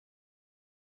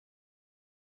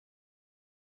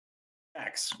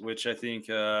X, which I think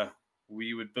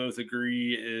we would both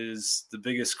agree is the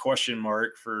biggest question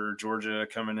mark for Georgia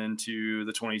coming into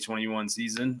the 2021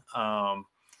 season.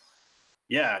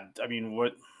 Yeah, I mean,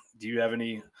 what do you have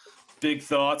any big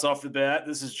thoughts off the bat?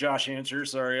 This is Josh Hancher.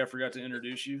 Sorry, I forgot to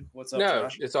introduce you. What's up, No,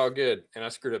 Josh? it's all good. And I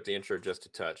screwed up the intro just a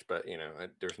touch, but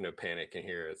there's no panic in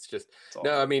here. It's just It's all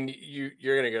no. I good. mean,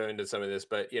 you're going to go into some of this,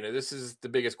 but this is the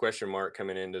biggest question mark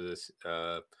coming into this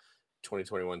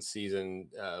 2021 season.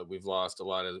 We've lost a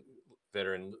lot of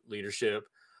veteran leadership,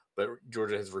 but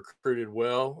Georgia has recruited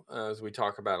well, as we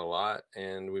talk about a lot,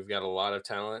 and we've got a lot of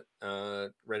talent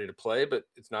ready to play, but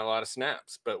it's not a lot of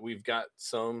snaps. But we've got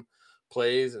some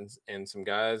plays and some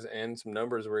guys and some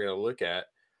numbers we're going to look at.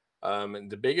 And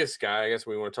the biggest guy, I guess,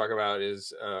 we want to talk about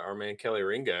is our man Kelly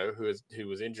Ringo, who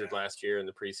was injured last year in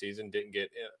the preseason, didn't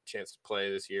get a chance to play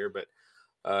this year. But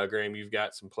Graham, you've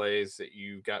got some plays that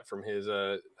you got from his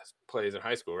plays in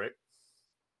high school, right?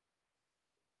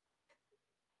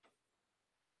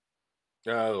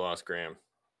 Oh, lost Graham.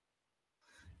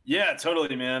 Yeah,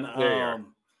 totally, man. There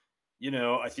you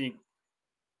are. I think.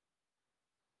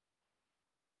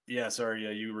 Yeah, sorry.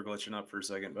 Yeah, you were glitching up for a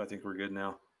second, but I think we're good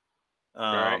now.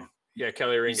 All right. Yeah,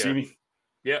 Kelly Ringo. You see me?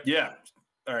 Yep. Yeah.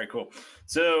 All right, cool.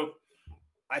 So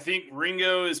I think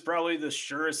Ringo is probably the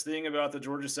surest thing about the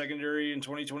Georgia secondary in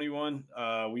 2021.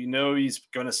 We know he's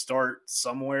going to start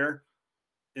somewhere.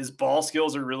 His ball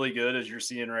skills are really good, as you're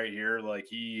seeing right here. Like,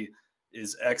 he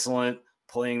is excellent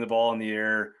playing the ball in the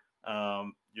air.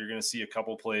 You're going to see a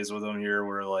couple plays with him here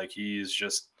where, like, he's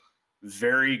just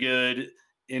very good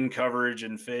in coverage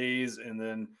and phase. And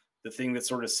then the thing that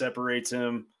sort of separates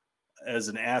him as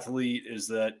an athlete is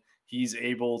that he's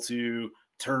able to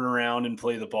turn around and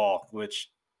play the ball, which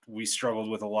we struggled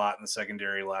with a lot in the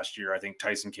secondary last year. I think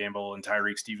Tyson Campbell and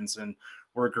Tyrique Stevenson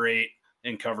were great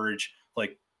in coverage,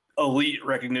 like elite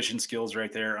recognition skills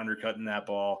right there, undercutting that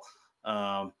ball.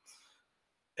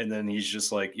 And then he's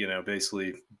just like,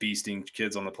 basically beasting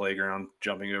kids on the playground,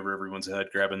 jumping over everyone's head,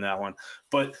 grabbing that one.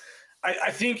 But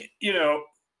I think,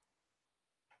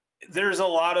 there's a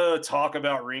lot of talk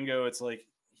about Ringo. It's like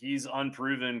he's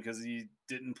unproven because he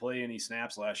didn't play any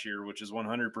snaps last year, which is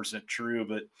 100% true.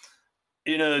 But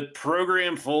in a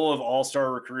program full of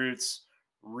all-star recruits,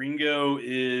 Ringo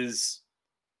is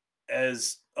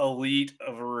as elite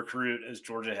of a recruit as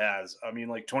Georgia has. I mean,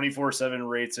 like 24/7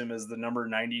 rates him as the number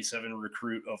 97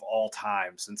 recruit of all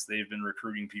time since they've been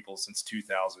recruiting people since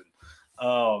 2000.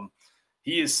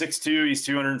 He is 6'2", he's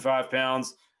 205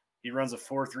 pounds. He runs a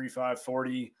 4.35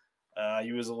 40.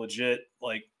 He was a legit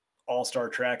all-star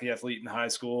track athlete in high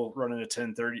school, running a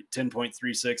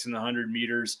 10.36 in the 100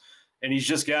 meters, and he's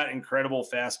just got incredible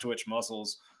fast twitch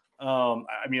muscles. I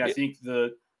think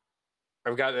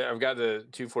I've got the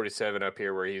 247 up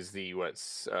here where he's the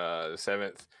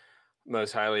seventh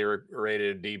most highly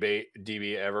rated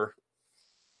DB ever.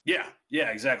 Yeah,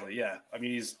 exactly. Yeah, I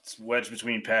mean, he's wedged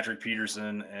between Patrick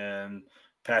Peterson and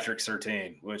Patrick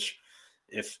Surtain, which,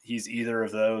 if he's either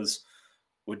of those,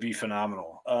 would be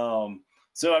phenomenal.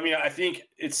 So, I mean, I think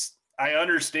I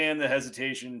understand the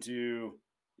hesitation to,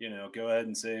 go ahead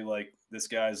and say, like, this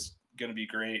guy's going to be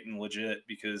great and legit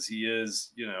because he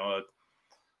is,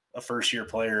 a first-year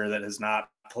player that has not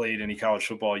played any college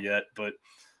football yet. But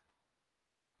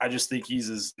I just think he's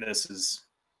as this as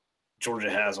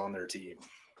Georgia has on their team.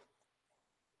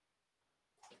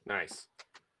 Nice.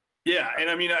 Yeah, and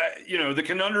I mean, the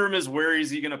conundrum is where is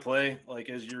he going to play? Like,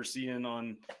 as you're seeing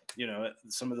on,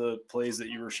 some of the plays that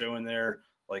you were showing there,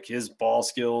 like his ball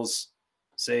skills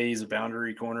say he's a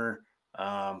boundary corner.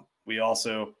 We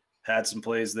also had some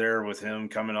plays there with him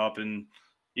coming up and,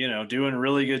 doing a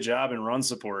really good job in run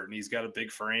support. And he's got a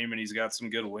big frame and he's got some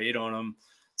good weight on him.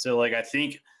 So, like, I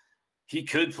think he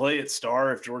could play at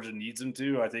star if Georgia needs him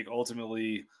to. I think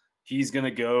ultimately he's going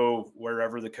to go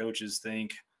wherever the coaches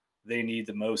think they need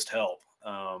the most help,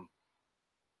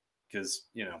 because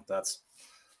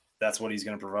that's what he's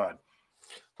going to provide.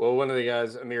 Well, one of the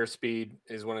guys, Amir Speed,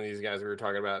 is one of these guys we were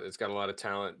talking about. It's got a lot of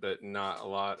talent, but not a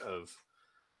lot of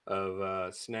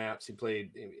snaps. He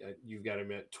played. You've got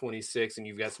him at 26, and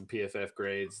you've got some PFF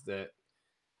grades that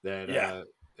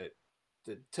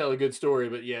tell a good story,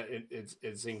 but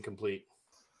it's incomplete.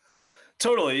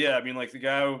 Totally, yeah. I mean, like the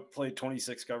guy who played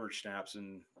 26 coverage snaps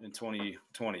in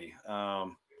 2020.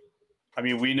 I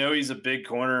mean, we know he's a big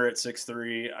corner at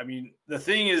 6'3". I mean, the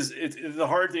thing is, the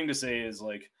hard thing to say is,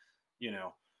 like,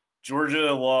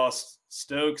 Georgia lost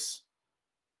Stokes,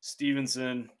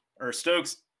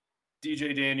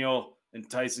 DJ Daniel, and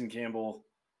Tyson Campbell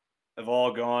have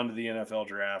all gone to the NFL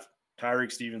draft.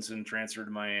 Tyrique Stevenson transferred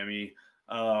to Miami.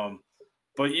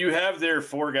 But you have their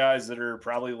four guys that are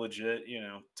probably legit,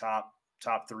 top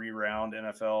top 3 round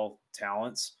NFL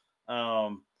talents.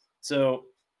 So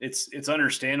it's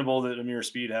understandable that Ameer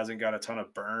Speed hasn't got a ton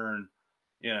of burn,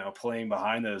 playing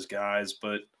behind those guys,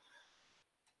 but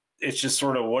it's just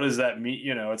sort of, what does that mean?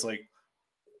 It's like,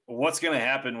 what's going to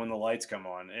happen when the lights come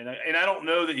on? And I don't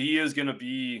know that he is going to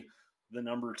be the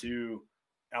number 2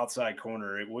 outside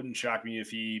corner. It wouldn't shock me if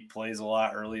he plays a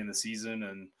lot early in the season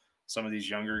and some of these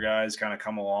younger guys kind of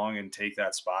come along and take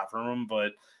that spot from him.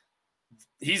 But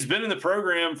he's been in the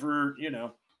program for,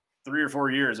 3 or 4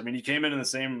 years. I mean, he came in the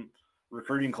same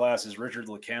recruiting class as Richard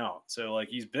LeCount. So, like,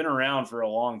 he's been around for a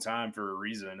long time for a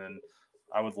reason. And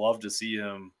I would love to see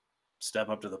him step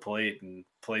up to the plate and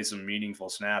play some meaningful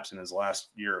snaps in his last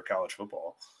year of college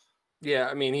football. Yeah,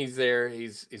 I mean, he's there.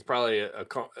 He's probably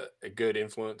a good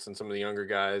influence on some of the younger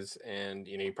guys, and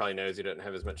he probably knows he doesn't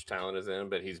have as much talent as them,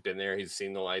 but he's been there. He's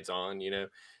seen the lights on.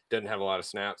 Doesn't have a lot of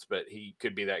snaps, but he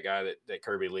could be that guy that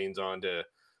Kirby leans on to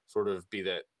sort of be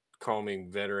that calming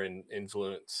veteran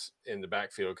influence in the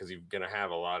backfield, because you're going to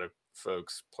have a lot of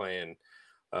folks playing.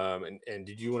 And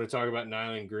did you want to talk about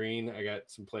Nyland Green? I got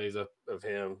some plays up of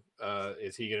him.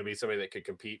 Is he going to be somebody that could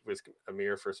compete with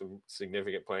Ameer for some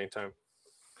significant playing time?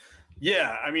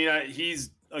 Yeah, I mean, he's,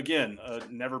 again,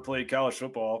 never played college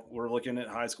football. We're looking at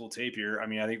high school tape here. I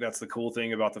mean, I think that's the cool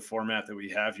thing about the format that we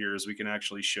have here, is we can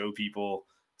actually show people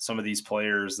some of these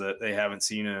players that they haven't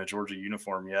seen in a Georgia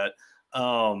uniform yet.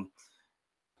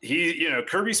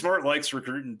 Kirby Smart likes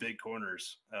recruiting big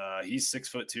corners. He's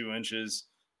 6'2",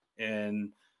 and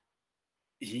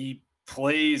he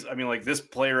plays. I mean, like, this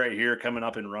play right here coming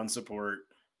up in run support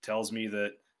tells me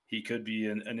that he could be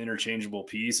an interchangeable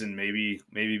piece and maybe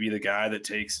be the guy that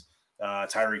takes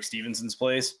Tyreek Stevenson's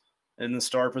place in the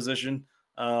star position.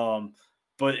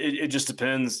 But it just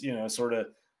depends, sort of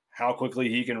how quickly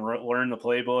he can learn the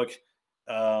playbook.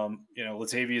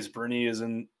 Latavius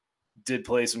Burney did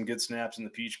play some good snaps in the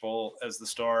Peach Bowl as the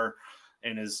star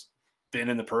and has been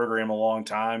in the program a long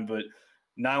time. But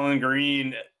Nyland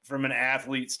Green, from an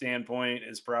athlete standpoint,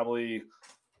 is probably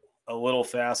a little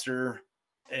faster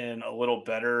and a little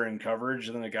better in coverage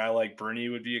than a guy like Burney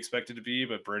would be expected to be,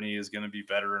 but Burney is going to be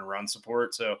better in run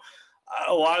support. So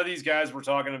a lot of these guys we're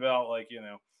talking about,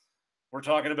 we're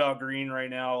talking about Green right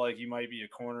now, like he might be a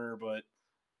corner, but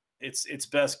it's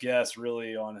best guess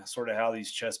really on sort of how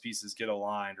these chess pieces get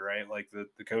aligned, right? Like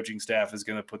the coaching staff is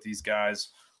going to put these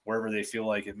guys wherever they feel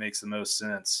like it makes the most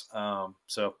sense.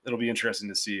 So it'll be interesting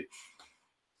to see.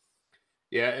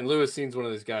 Yeah, and Lewis Cine's one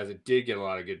of those guys that did get a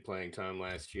lot of good playing time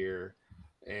last year.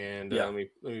 And let me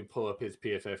pull up his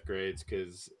PFF grades,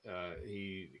 because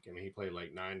he played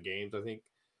like 9 games, I think.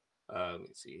 Let me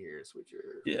see here,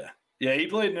 switcher. Yeah, he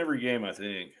played in every game, I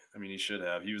think. I mean, he should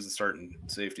have. He was the starting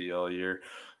safety all year.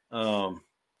 And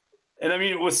I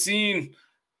mean, with Cine,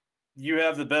 you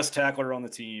have the best tackler on the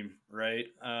team, right?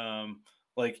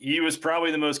 Like, he was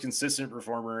probably the most consistent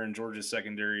performer in Georgia's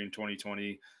secondary in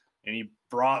 2020. And he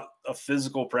brought a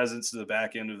physical presence to the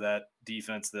back end of that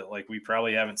defense that, like, we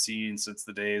probably haven't seen since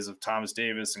the days of Thomas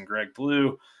Davis and Greg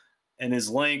Blue. And his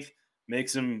length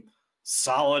makes him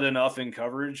solid enough in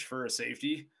coverage for a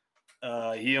safety.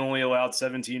 He only allowed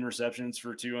 17 receptions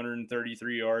for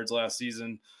 233 yards last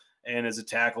season. And as a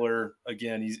tackler,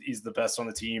 again, he's the best on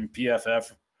the team.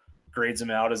 PFF grades him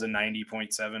out as a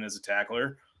 90.7 as a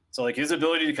tackler. So, like, his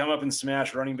ability to come up and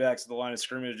smash running backs at the line of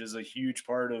scrimmage is a huge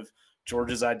part of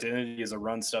Georgia's identity as a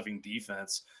run-stuffing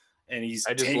defense. And he's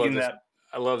taking that.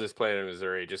 I love this play in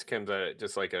Missouri. It just comes out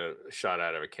just like a shot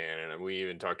out of a cannon. And we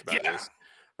even talked about this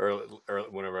or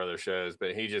one of our other shows.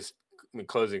 But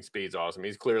closing speed's awesome.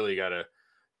 He's clearly got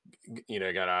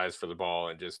eyes for the ball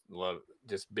and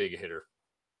just big hitter.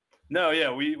 No,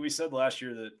 yeah, we said last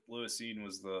year that Lewis Cine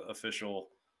was the official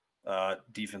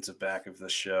defensive back of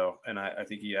this show, and I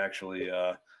think he actually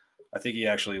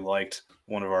liked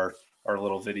one of our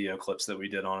little video clips that we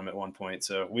did on him at one point.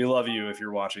 So we love you if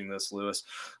you're watching this, Lewis.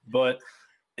 But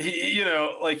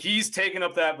he's taken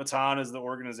up that baton as the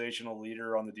organizational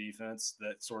leader on the defense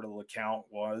that sort of LeCount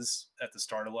was at the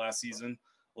start of last season.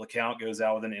 LeCount goes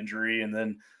out with an injury, and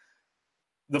then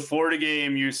the Florida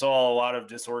game, you saw a lot of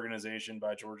disorganization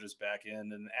by Georgia's back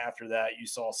end. And after that, you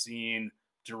saw Cine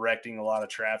directing a lot of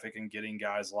traffic and getting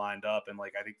guys lined up. And,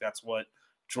 like, I think that's what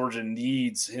Georgia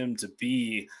needs him to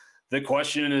be. The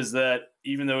question is that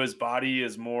even though his body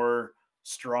is more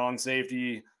strong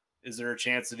safety, is there a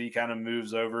chance that he kind of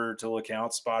moves over to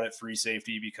LeCount's spot at free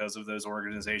safety because of those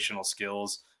organizational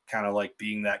skills, kind of like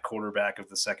being that quarterback of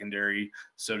the secondary,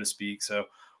 so to speak? So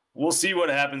we'll see what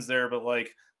happens there. But,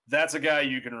 like, that's a guy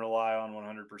you can rely on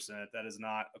 100%. That is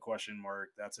not a question mark.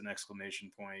 That's an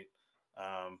exclamation point.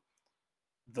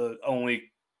 The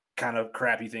only kind of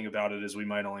crappy thing about it is we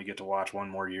might only get to watch one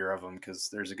more year of him because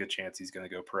there's a good chance he's going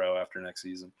to go pro after next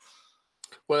season.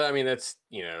 Well, I mean, that's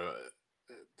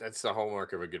that's the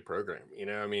hallmark of a good program.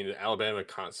 I mean, Alabama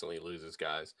constantly loses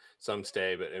guys. Some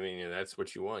stay, but I mean, that's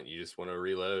what you want. You just want to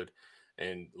reload.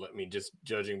 And just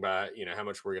judging by, how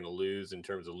much we're going to lose in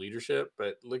terms of leadership,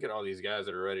 but look at all these guys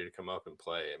that are ready to come up and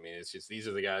play. I mean, it's just, these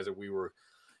are the guys that we were,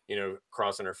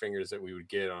 crossing our fingers that we would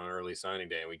get on early signing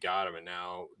day, and we got them, and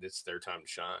now it's their time to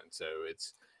shine. So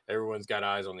everyone's got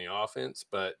eyes on the offense,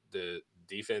 but the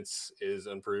defense is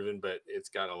unproven, but it's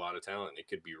got a lot of talent. It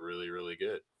could be really, really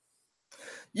good.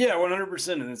 Yeah,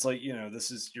 100%. And it's like,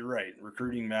 you're right.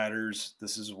 Recruiting matters.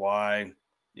 This is why,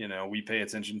 we pay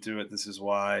attention to it. This is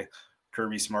why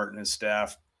Kirby Smart and his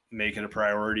staff make it a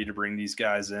priority to bring these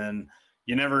guys in.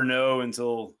 You never know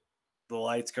until the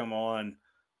lights come on,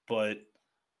 but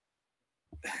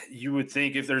you would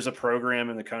think if there's a program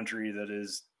in the country that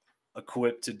is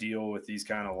equipped to deal with these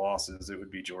kind of losses, it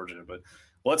would be Georgia. But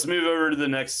let's move over to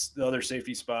the other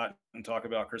safety spot and talk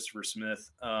about Christopher Smith.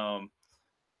 I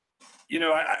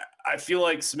feel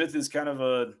like Smith is kind of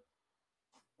a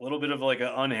little bit of like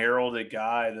an unheralded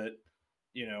guy that,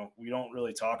 we don't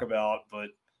really talk about, but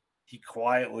he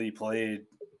quietly played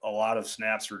a lot of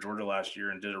snaps for Georgia last year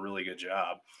and did a really good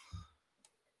job.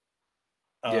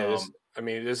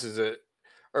 This is a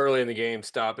early in the game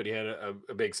stop, but he had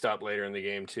a big stop later in the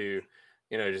game too.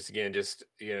 It's kind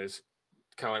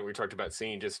of like we talked about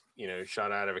seeing, just,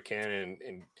 shot out of a cannon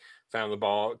and found the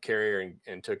ball carrier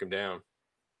and took him down.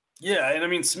 Yeah. And I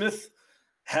mean, Smith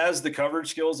has the coverage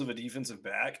skills of a defensive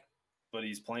back, but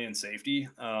he's playing safety.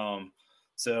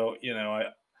 So,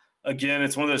 again,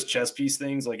 it's one of those chess piece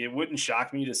things. Like, it wouldn't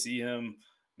shock me to see him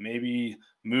maybe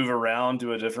move around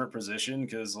to a different position,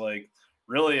 because, like,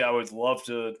 really I would love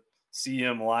to see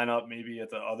him line up maybe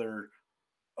at the other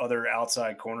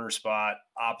outside corner spot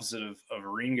opposite of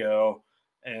Ringo,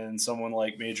 and someone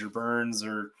like Major Burns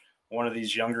or one of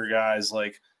these younger guys,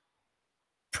 like,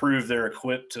 prove they're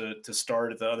equipped to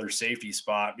start at the other safety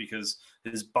spot, because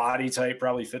his body type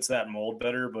probably fits that mold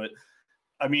better. But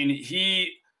I mean,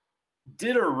 he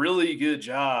did a really good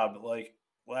job like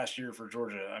last year for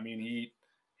Georgia. I mean,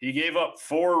 he gave up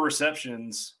 4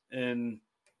 receptions and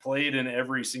played in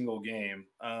every single game.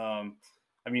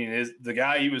 The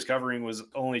guy he was covering was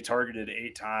only targeted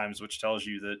 8 times, which tells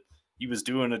you that he was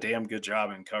doing a damn good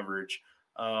job in coverage.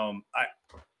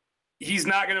 He's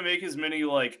not going to make as many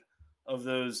of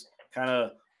those kind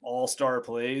of all-star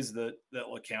plays that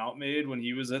LeCount made when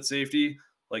he was at safety.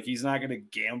 Like, he's not going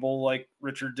to gamble like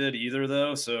Richard did either,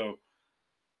 though. So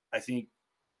I think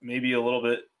maybe a little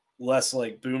bit less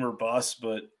like boom or bust,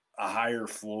 but a higher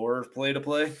floor play to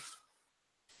play.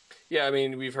 Yeah, I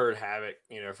mean, we've heard Havoc,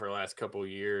 for the last couple of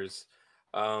years.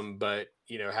 But,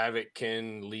 Havoc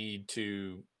can lead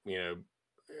to,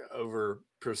 over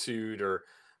pursuit or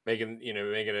making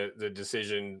the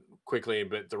decision quickly,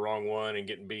 but the wrong one, and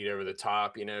getting beat over the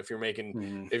top. If you're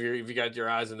making, if you got your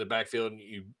eyes in the backfield and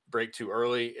you break too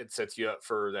early, it sets you up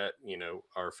for that,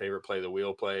 our favorite play, the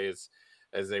wheel play, is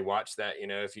as they watch that,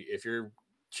 if you're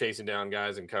chasing down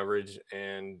guys in coverage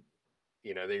and,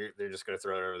 they're just going to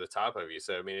throw it over the top of you.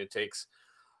 So, I mean, it takes,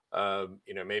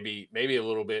 maybe a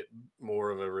little bit more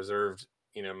of a reserved,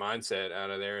 mindset out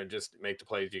of there, and just make the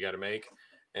plays you got to make,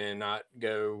 and not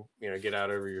go, get out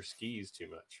over your skis too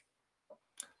much.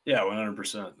 Yeah,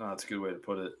 100%. No, that's a good way to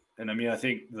put it. And I mean, I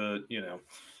think the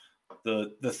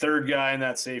third guy in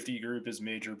that safety group is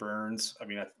Major Burns. I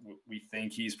mean, we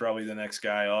think he's probably the next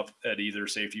guy up at either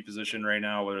safety position right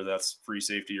now, whether that's free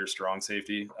safety or strong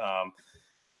safety.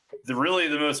 The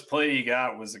most play he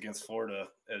got was against Florida,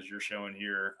 as you're showing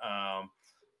here.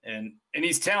 And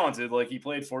he's talented. Like, he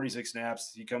played 46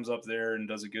 snaps. He comes up there and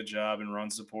does a good job and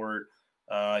run support.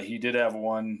 He did have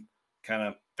one kind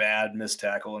of bad missed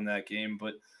tackle in that game,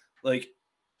 but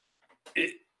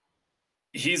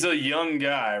he's a young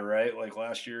guy, right? Like,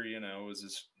 last year, was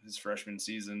his freshman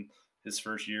season, his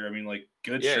first year. I mean, like,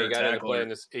 good. Yeah, he got to play in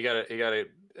this. He got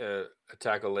a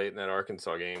tackle late in that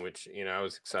Arkansas game, which I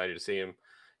was excited to see him.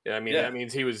 Yeah, I mean, that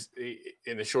means he was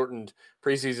in the shortened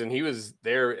preseason. He was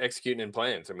there executing and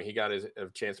playing. So, I mean, he got a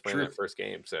chance to play in that first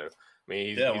game. So, I mean,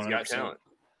 he's got talent.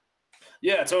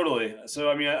 Yeah, totally.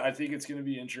 So, I mean, I think it's going to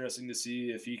be interesting to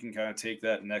see if he can kind of take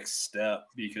that next step,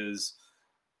 because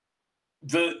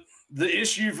the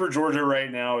issue for Georgia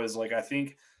right now is, like, I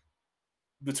think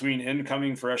between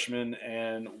incoming freshmen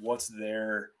and what's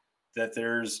there, that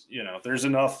there's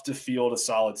enough to field a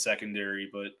solid secondary,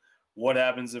 but what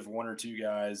happens if one or two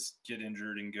guys get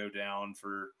injured and go down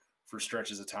for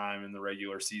stretches of time in the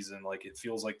regular season? Like, it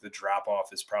feels like the drop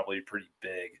off is probably pretty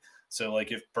big. So,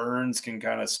 like, if Burns can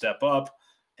kind of step up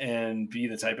and be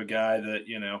the type of guy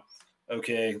that,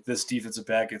 okay, this defensive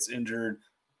back gets injured,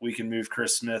 we can move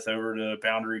Chris Smith over to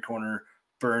boundary corner.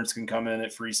 Burns can come in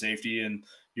at free safety, and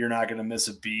you're not going to miss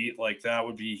a beat. Like, that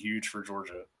would be huge for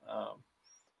Georgia.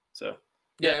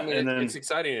 Yeah, I mean, it's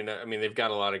exciting. I mean, they've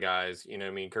got a lot of guys.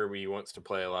 Kirby wants to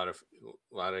play a lot of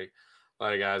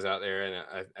guys out there,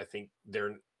 and I think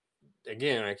they're,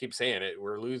 again, I keep saying it,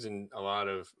 we're losing a lot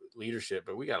of leadership,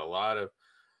 but we got a lot of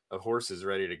horses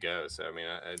ready to go. So I mean,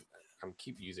 I'm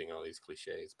keep using all these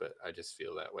cliches, but I just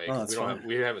feel that way.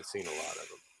 We haven't seen a lot of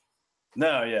them.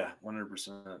 No, yeah,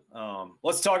 100%.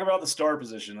 Let's talk about the star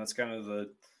position. That's kind of the,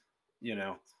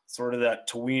 sort of that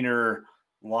tweener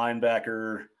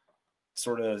linebacker,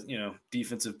 sort of,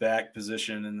 defensive back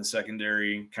position in the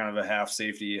secondary, kind of a half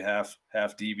safety, half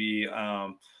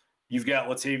DB. You've got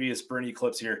Latavius Brini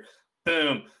clips here.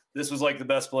 Boom. This was like the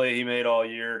best play he made all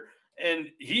year. And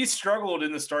he struggled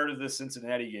in the start of this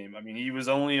Cincinnati game. I mean, he was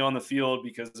only on the field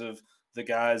because of the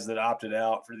guys that opted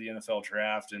out for the NFL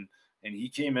draft. And he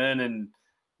came in and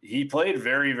he played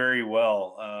very, very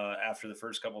well after the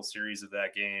first couple of series of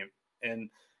that game. And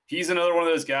he's another one of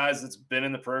those guys that's been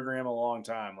in the program a long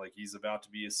time. Like, he's about to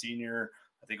be a senior.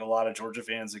 I think a lot of Georgia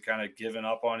fans have kind of given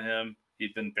up on him.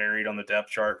 He'd been buried on the depth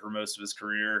chart for most of his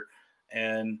career.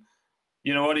 And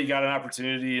you know what? He got an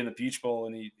opportunity in the Peach Bowl,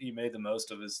 and he made the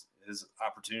most of his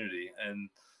opportunity. And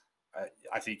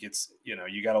I think it's,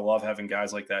 you got to love having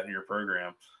guys like that in your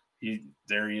program.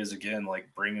 There he is again, like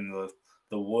bringing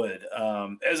the wood.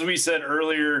 As we said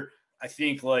earlier, I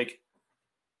think, like,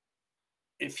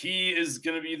 if he is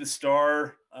going to be the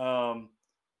star,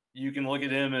 you can look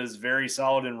at him as very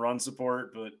solid in run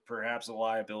support, but perhaps a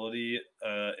liability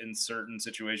in certain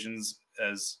situations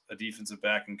as a defensive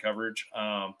back in coverage.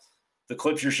 The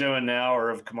clips you're showing now are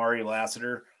of Kamari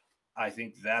Lassiter. I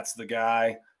think that's the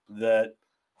guy that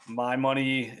my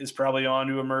money is probably on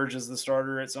to emerge as the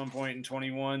starter at some point in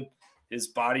 21. His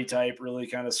body type really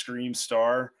kind of screams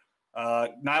star.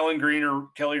 Nyland Green or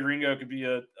Kelly Ringo could be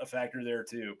a factor there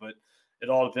too, but it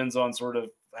all depends on sort of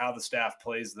how the staff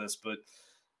plays this. But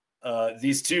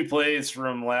these two plays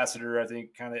from Lassiter, I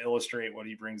think, kind of illustrate what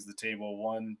he brings to the table.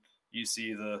 One, you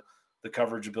see the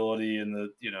coverage ability and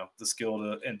the skill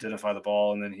to identify the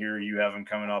ball. And then here you have him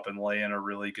coming up and laying a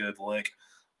really good lick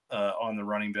on the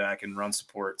running back and run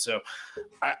support. So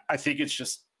I think it's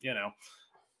just,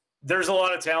 there's a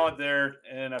lot of talent there,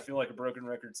 and I feel like a broken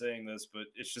record saying this, but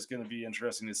it's just going to be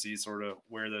interesting to see sort of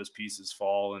where those pieces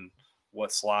fall and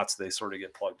what slots they sort of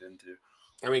get plugged into.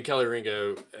 I mean, Kelly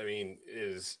Ringo,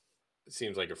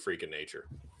 seems like a freak of nature.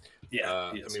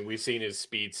 Yeah. I mean, we've seen his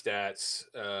speed stats,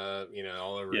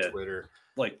 all over Twitter.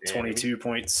 Like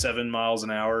 22.7 miles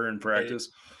an hour in practice.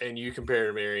 And you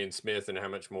compare Arian Smith and how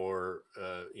much more,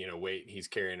 weight he's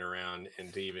carrying around,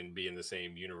 and to even be in the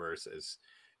same universe as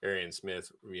Arian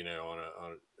Smith,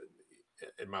 on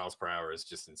miles per hour is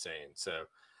just insane. So,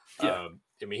 I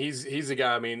mean, he's a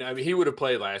guy. I mean, he would have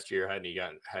played last year had he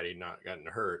not gotten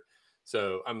hurt.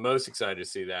 So I'm most excited to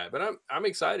see that. But I'm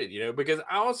excited, because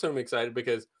I also am excited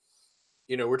because,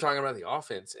 we're talking about the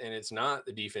offense, and it's not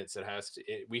the defense that has to.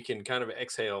 We can kind of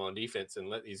exhale on defense and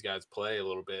let these guys play a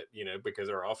little bit, because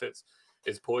our offense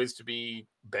is poised to be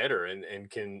better and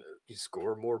can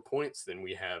score more points than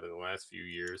we have in the last few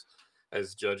years,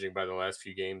 as judging by the last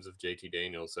few games of JT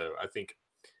Daniels. So I think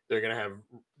their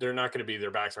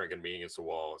backs aren't going to be against the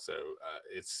wall. So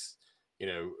it's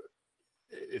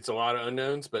a lot of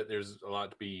unknowns, but there's a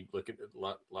lot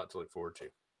to look forward to.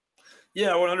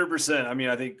 Yeah, 100%. I mean,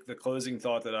 I think the closing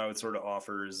thought that I would sort of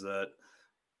offer is that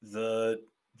the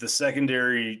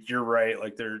secondary, you're right.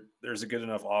 Like there's a good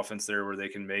enough offense there where they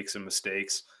can make some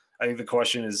mistakes. I think the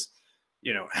question is,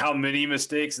 how many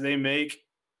mistakes they make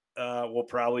will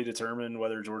probably determine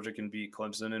whether Georgia can beat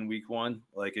Clemson in week 1.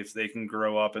 Like, if they can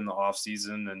grow up in the off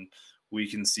season and we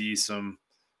can see some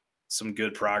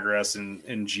good progress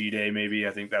in G-Day, maybe.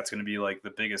 I think that's going to be like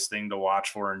the biggest thing to watch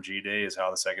for in G-Day is how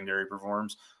the secondary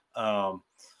performs.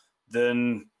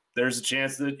 Then there's a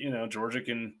chance that, Georgia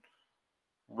can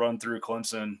run through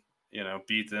Clemson,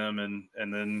 beat them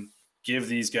and then give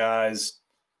these guys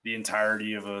the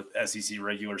entirety of a SEC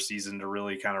regular season to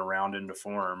really kind of round into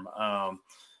form.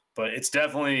 But it's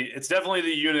definitely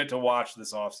the unit to watch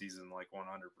this offseason, like 100%.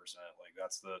 Like,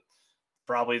 that's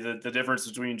probably the difference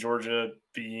between Georgia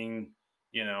being,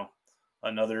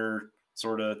 another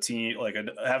sort of team, like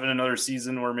having another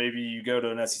season where maybe you go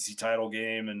to an SEC title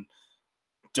game and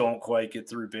don't quite get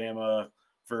through Bama,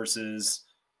 versus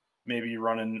maybe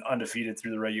running undefeated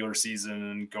through the regular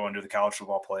season and going to the college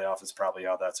football playoff is probably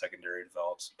how that secondary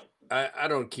develops. I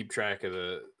don't keep track of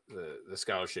the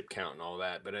scholarship count and all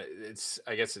that, but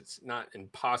I guess it's not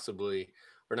impossibly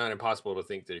or not impossible to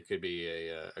think there could be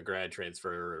a grad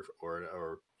transfer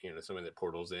or something that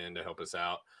portals in to help us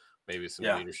out. Maybe some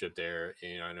leadership there.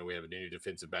 I know we have a new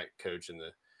defensive back coach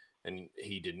and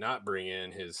he did not bring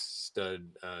in his stud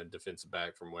defensive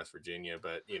back from West Virginia,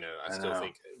 but I still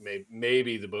think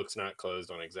maybe the book's not closed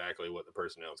on exactly what the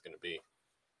personnel is going to be.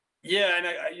 Yeah,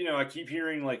 and I keep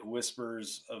hearing like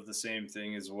whispers of the same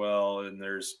thing as well, and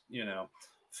there's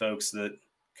folks that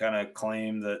kind of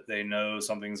claim that they know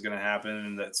something's going to happen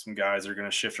and that some guys are going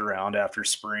to shift around after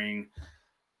spring.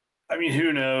 I mean,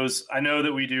 who knows? I know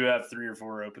that we do have 3 or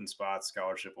 4 open spots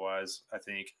scholarship wise. I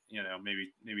think,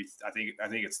 maybe I think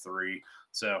it's 3.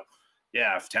 So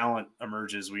yeah, if talent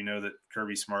emerges, we know that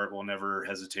Kirby Smart will never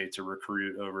hesitate to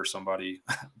recruit over somebody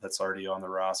that's already on the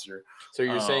roster. So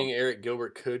you're saying Eric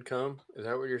Gilbert could come? Is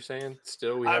that what you're saying?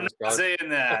 Still, I'm not saying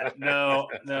that. No,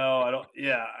 I don't.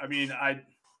 Yeah. I mean,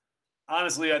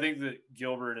 honestly, I think that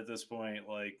Gilbert at this point,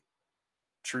 like,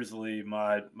 truthfully,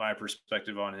 my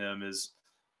perspective on him is,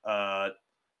 I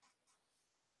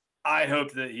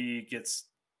hope that he gets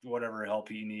whatever help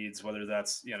he needs, whether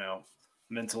that's,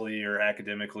 mentally or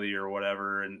academically or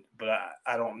whatever. But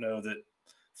I don't know that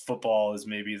football is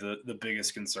maybe the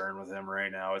biggest concern with him right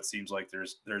now. It seems like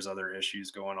there's other issues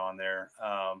going on there.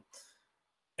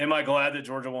 Am I glad that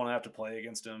Georgia won't have to play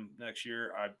against him next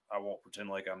year? I won't pretend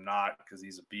like I'm not, because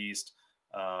he's a beast.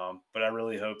 But I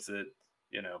really hope that,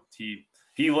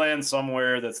 he lands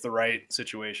somewhere that's the right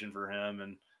situation for him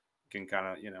and can kind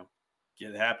of,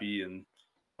 get happy and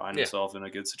find himself in a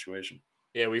good situation.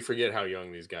 Yeah, we forget how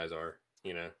young these guys are.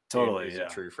 Totally. He's a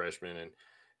true freshman,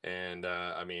 and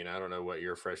I mean, I don't know what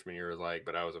your freshman year was like,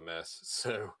 but I was a mess.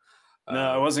 So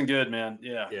no, it wasn't good, man.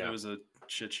 Yeah, it was a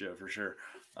shit show for sure.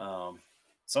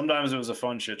 Sometimes it was a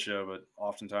fun shit show, but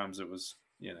oftentimes it was,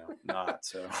 not.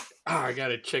 So I got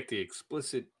to check the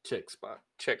explicit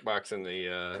checkbox in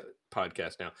the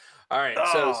podcast now. All right.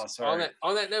 So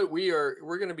on that note, we're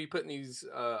going to be putting these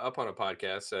up on a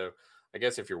podcast. So I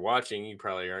guess if you're watching, you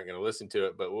probably aren't going to listen to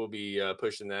it, but we'll be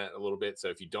pushing that a little bit. So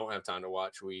if you don't have time to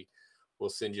watch, we'll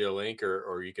send you a link,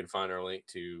 or you can find our link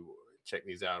to check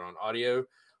these out on audio.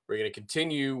 We're going to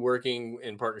continue working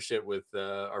in partnership with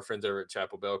our friends over at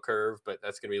Chapel Bell Curve, but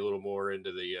that's going to be a little more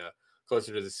into the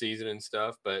closer to the season and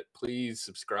stuff. But please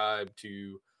subscribe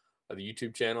to the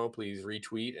YouTube channel. Please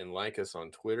retweet and like us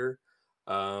on Twitter.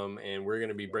 And we're going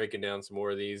to be breaking down some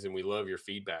more of these, and we love your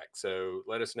feedback. So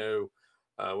let us know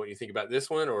what you think about this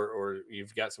one, or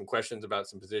you've got some questions about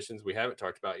some positions we haven't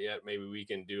talked about yet. Maybe we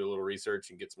can do a little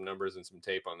research and get some numbers and some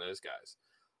tape on those guys.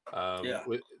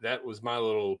 That was my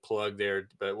little plug there,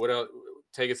 but what else?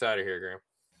 Take us out of here, Graham.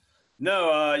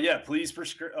 No, please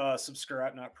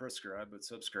subscribe, not prescribe, but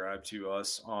subscribe to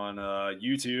us on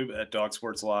YouTube at Dog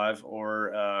Sports Live, or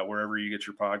wherever you get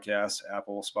your podcasts,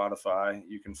 Apple, Spotify.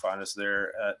 You can find us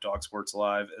there at Dog Sports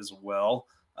Live as well.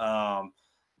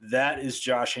 That is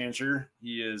Josh Hancher.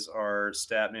 He is our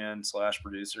statman /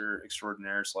 producer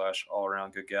extraordinaire /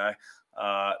 all-around good guy.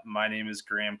 My name is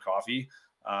Graham Coffey.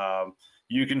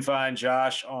 You can find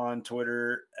Josh on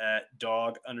Twitter at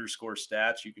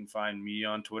dog_stats. You can find me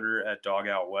on Twitter at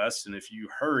dogoutwest. And if you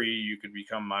hurry, you could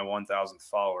become my 1,000th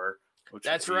follower.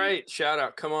 That's right. Shout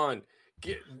out. Come on.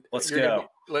 Let's go.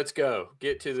 Let's go.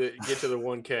 Get to the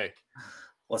 1K.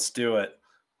 Let's do it.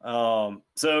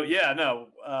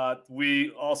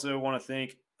 We also want to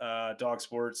thank Dog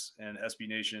Sports and SB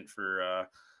Nation for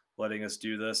letting us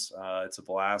do this. It's a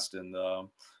blast, and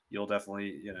you'll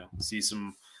definitely see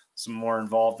some more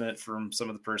involvement from some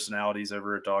of the personalities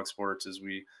over at Dog Sports as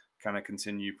we kind of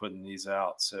continue putting these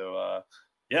out. So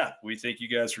we thank you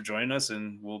guys for joining us,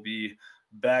 and we'll be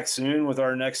back soon with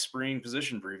our next spring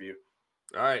position preview.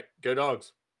 All right, go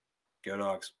Dogs. Go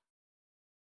Dogs.